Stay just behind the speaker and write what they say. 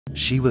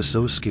She was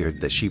so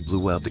scared that she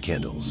blew out the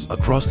candles.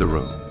 Across the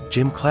room,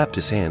 Jim clapped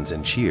his hands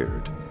and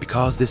cheered,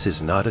 because this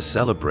is not a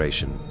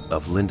celebration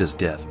of Linda's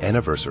death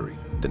anniversary.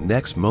 The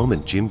next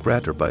moment, Jim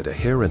grabbed her by the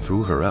hair and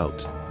threw her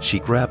out. She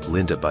grabbed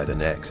Linda by the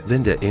neck.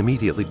 Linda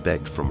immediately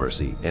begged for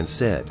mercy and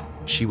said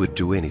she would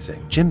do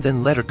anything. Jim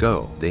then let her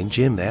go. Then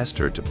Jim asked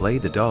her to play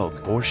the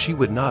dog or she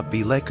would not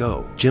be let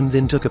go. Jim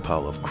then took a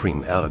pile of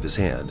cream out of his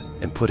hand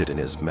and put it in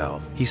his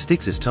mouth. He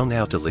sticks his tongue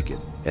out to lick it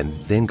and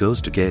then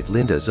goes to get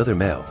Linda's other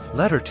mouth.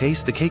 Let her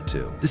taste the cake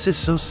too. This is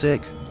so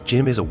sick.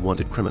 Jim is a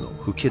wanted criminal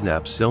who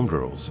kidnaps young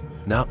girls.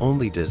 Not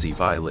only does he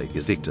violate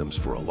his victims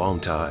for a long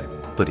time,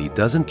 but he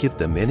doesn't give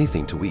them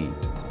anything to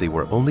eat. They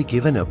were only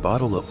given a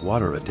bottle of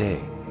water a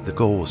day. The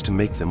goal was to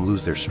make them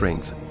lose their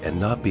strength and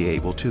not be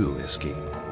able to escape.